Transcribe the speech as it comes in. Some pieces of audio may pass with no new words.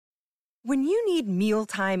When you need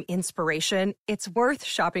mealtime inspiration, it's worth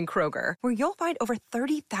shopping Kroger, where you'll find over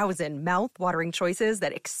 30,000 mouth-watering choices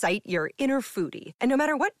that excite your inner foodie. And no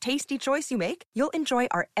matter what tasty choice you make, you'll enjoy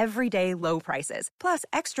our everyday low prices, plus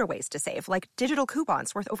extra ways to save, like digital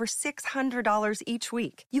coupons worth over $600 each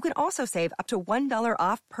week. You can also save up to $1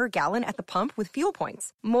 off per gallon at the pump with fuel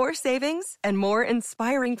points. More savings and more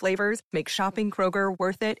inspiring flavors make shopping Kroger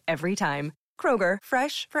worth it every time. Kroger,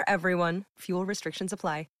 fresh for everyone. Fuel restrictions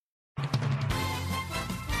apply.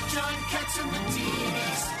 John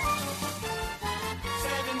Catsimatidis,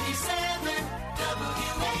 77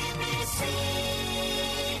 WABC.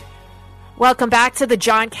 Welcome back to the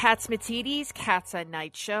John Catsimatidis Cats at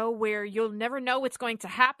Night show, where you'll never know what's going to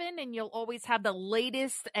happen and you'll always have the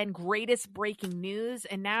latest and greatest breaking news.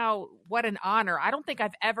 And now, what an honor. I don't think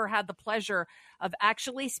I've ever had the pleasure of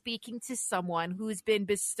actually speaking to someone who's been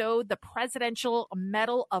bestowed the Presidential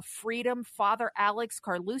Medal of Freedom, Father Alex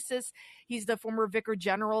Karlousis. He's the former Vicar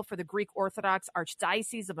General for the Greek Orthodox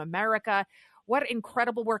Archdiocese of America. What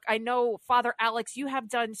incredible work. I know, Father Alex, you have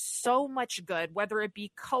done so much good, whether it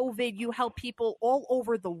be COVID, you help people all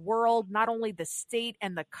over the world, not only the state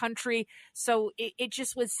and the country. So it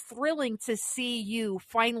just was thrilling to see you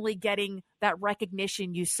finally getting that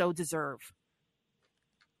recognition you so deserve.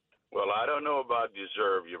 Well, I don't know about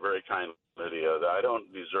deserve. You're very kind, Lydia. I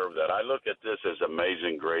don't deserve that. I look at this as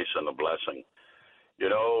amazing grace and a blessing. You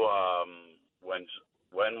know, when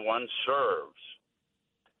one serves,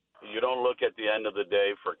 you don't look at the end of the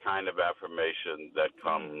day for kind of affirmation that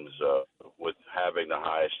comes with having the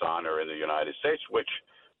highest honor in the United States, which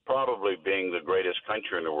probably being the greatest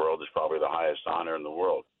country in the world is probably the highest honor in the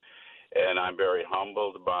world. And I'm very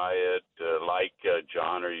humbled by it. Like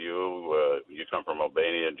John or you come from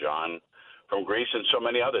Albania, John from Greece, and so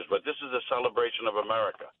many others. But this is a celebration of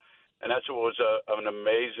America. And that's what was an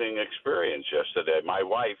amazing experience yesterday. My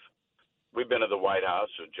wife, we've been to the White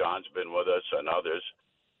House, so John's been with us and others.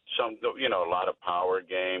 A lot of power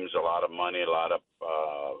games, a lot of money, a lot of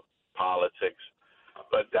politics.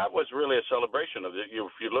 But that was really a celebration of it.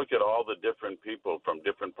 If you look at all the different people from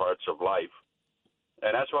different parts of life,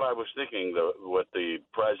 and that's what I was thinking, what the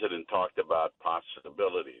president talked about,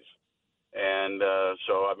 possibilities. And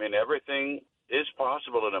everything is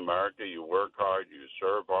possible in America. You work hard, you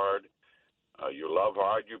serve hard, you love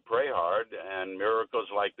hard, you pray hard, and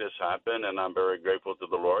miracles like this happen, and I'm very grateful to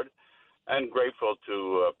the Lord and grateful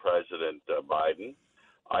to President Biden.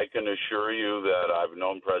 I can assure you that I've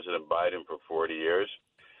known President Biden for 40 years.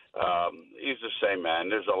 He's the same man.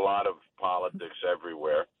 There's a lot of politics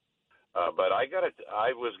everywhere. But I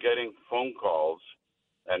was getting phone calls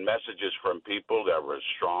and messages from people that were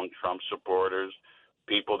strong Trump supporters,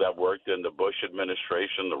 people that worked in the Bush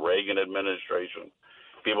administration, the Reagan administration,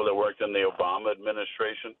 people that worked in the Obama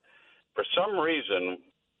administration. For some reason,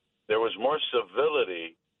 there was more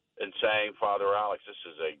civility in saying, Father Alex, this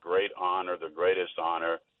is a great honor, the greatest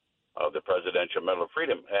honor of the Presidential Medal of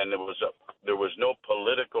Freedom. And there was no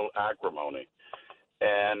political acrimony.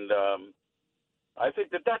 And I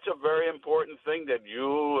think that that's a very important thing that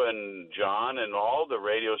you and John and all the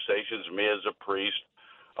radio stations, me as a priest,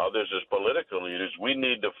 others as political leaders, we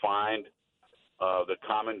need to find the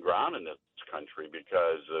common ground in this country,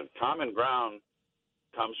 because the common ground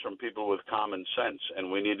comes from people with common sense,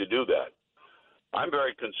 and we need to do that. I'm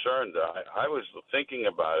very concerned. I was thinking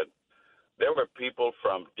about it. There were people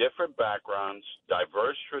from different backgrounds,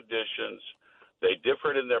 diverse traditions. They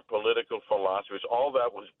differed in their political philosophies. All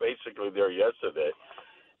that was basically there yesterday.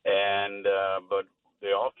 And but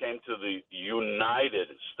they all came to the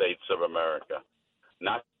United States of America,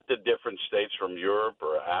 not the different states from Europe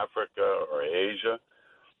or Africa or Asia.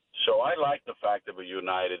 So I like the fact of a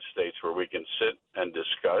United States where we can sit and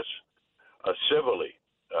discuss civilly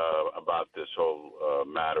about this whole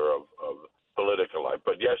matter of political life.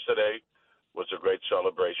 But yesterday was a great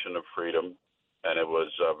celebration of freedom, and it was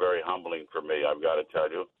very humbling for me, I've got to tell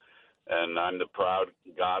you. And I'm the proud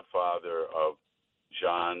godfather of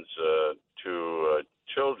John's two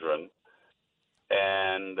children.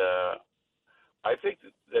 And I think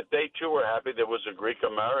that they, too, were happy. There was a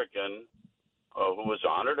Greek-American who was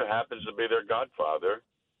honored, who happens to be their godfather.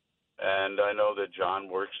 And I know that John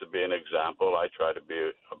works to be an example. I try to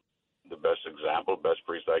be the best example, best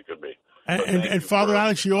priest I could be. And Father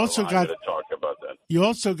Alex, you also got to talk about that. You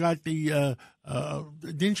also got the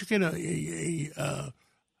didn't you get a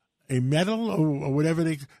medal or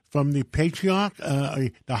whatever from the Patriarch,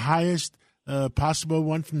 the highest possible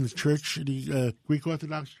one from the church, the Greek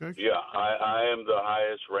Orthodox Church? Yeah, I am the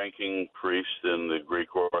highest ranking priest in the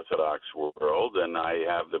Greek Orthodox world, and I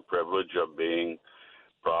have the privilege of being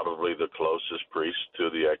probably the closest priest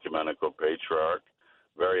to the Ecumenical Patriarch.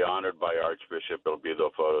 Very honored honored by Archbishop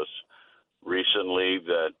Elpidio recently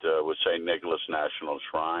that was St. Nicholas National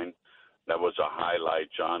Shrine. That was a highlight,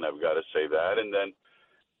 John, I've got to say that. And then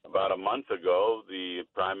about a month ago, the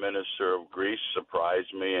Prime Minister of Greece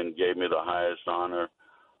surprised me and gave me the highest honor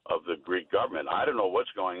of the Greek government. I don't know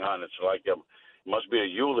what's going on. It's like it must be a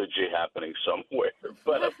eulogy happening somewhere.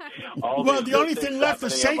 But all well, these the only good thing things left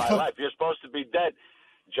is happening in safe. my life. You're supposed to be dead.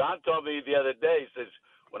 John told me the other day, he says,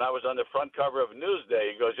 when I was on the front cover of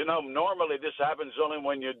Newsday, he goes, normally this happens only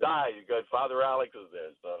when you die. You go, Father Alex is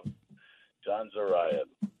there. So John's a riot.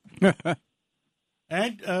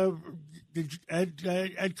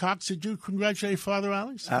 Ed Cox, did you congratulate Father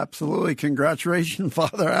Alex? Absolutely. Congratulations,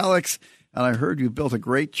 Father Alex. And I heard you built a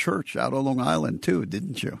great church out on Long Island, too,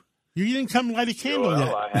 didn't you? You didn't come light a candle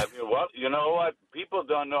yet. I have. Well, you know what? People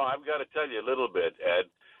don't know. I've got to tell you a little bit, Ed,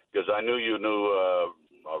 because I knew you knew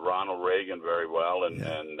Ronald Reagan very well and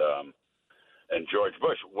George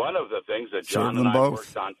Bush. One of the things that John and I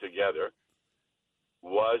worked on together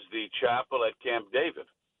was the chapel at Camp David.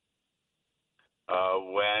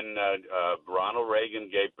 When Ronald Reagan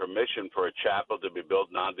gave permission for a chapel to be built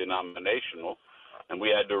non-denominational, and we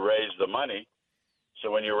had to raise the money. So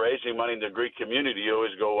when you're raising money in the Greek community, you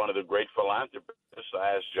always go one of the great philanthropists.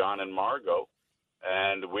 I asked John and Margot,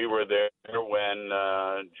 and we were there when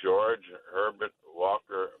George Herbert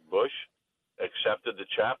Walker Bush accepted the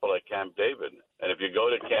chapel at Camp David. And if you go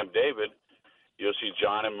to Camp David, you'll see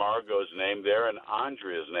John and Margot's name there and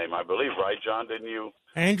Andrea's name, I believe. Right, John? Didn't you?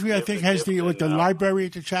 Andrea, I think, has the library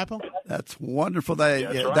at the chapel. That's wonderful.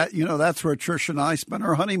 That's where Trish and I spent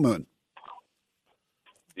our honeymoon.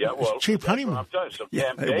 Yeah, well, cheap honeymoon. I'm telling you. So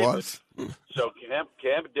yeah, Camp David, it was. So Camp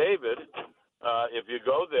David, if you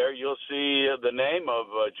go there, you'll see the name of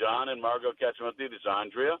John and Margot Katzimatidis,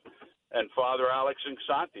 Andrea, and Father Alex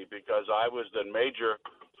Inxanti, because I was the major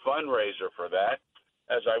fundraiser for that,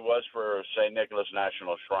 as I was for St. Nicholas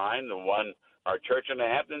National Shrine, the one, our church in the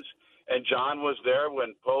Hamptons. And John was there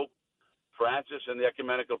when Pope Francis and the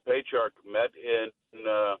Ecumenical Patriarch met in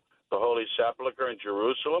the Holy Sepulchre in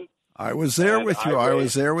Jerusalem. I was there with you. I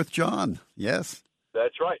was there with John. Yes.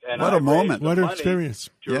 That's right. And what a moment. What an experience.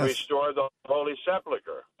 To restore the Holy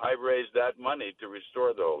Sepulchre. I raised that money to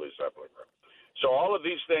restore the Holy Sepulchre. So all of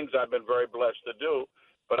these things I've been very blessed to do,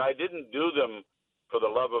 but I didn't do them for the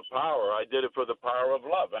love of power. I did it for the power of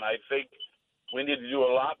love. And I think we need to do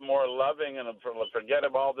a lot more loving and forget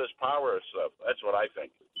about all this power stuff. That's what I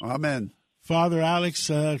think. Amen. Father Alex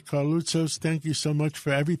Carloutzos, thank you so much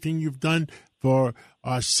for everything you've done for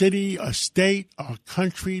our city, our state, our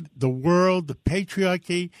country, the world, the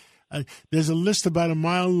patriarchy. There's a list about a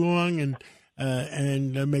mile long,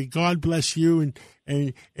 and may God bless you.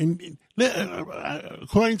 And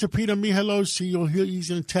according to Peter Michalos, he's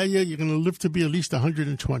going to tell you you're going to live to be at least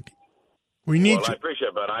 120. We need you. I appreciate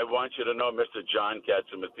it, but I want you to know, Mr. John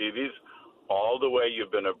Katzimatidis, all the way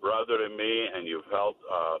you've been a brother to me, and you've helped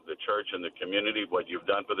the church and the community, what you've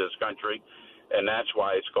done for this country, and that's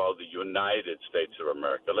why it's called the United States of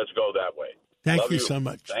America. Let's go that way. Thank you so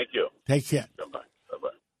much. Thank you. Take care. Goodbye.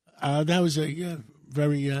 Bye-bye. That was a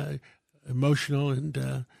very emotional,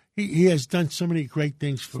 and he has done so many great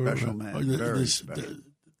things for the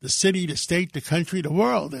city, the state, the country, the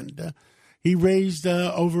world, and he raised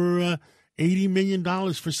over $80 million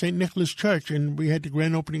for St. Nicholas Church, and we had the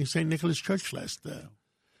grand opening of St. Nicholas Church last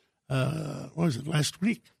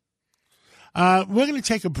week. We're going to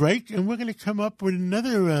take a break, and we're going to come up with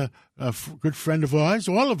another good friend of ours,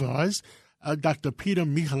 all of ours, Dr. Peter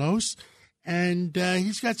Michalos, and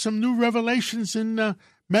he's got some new revelations in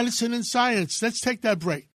medicine and science. Let's take that break.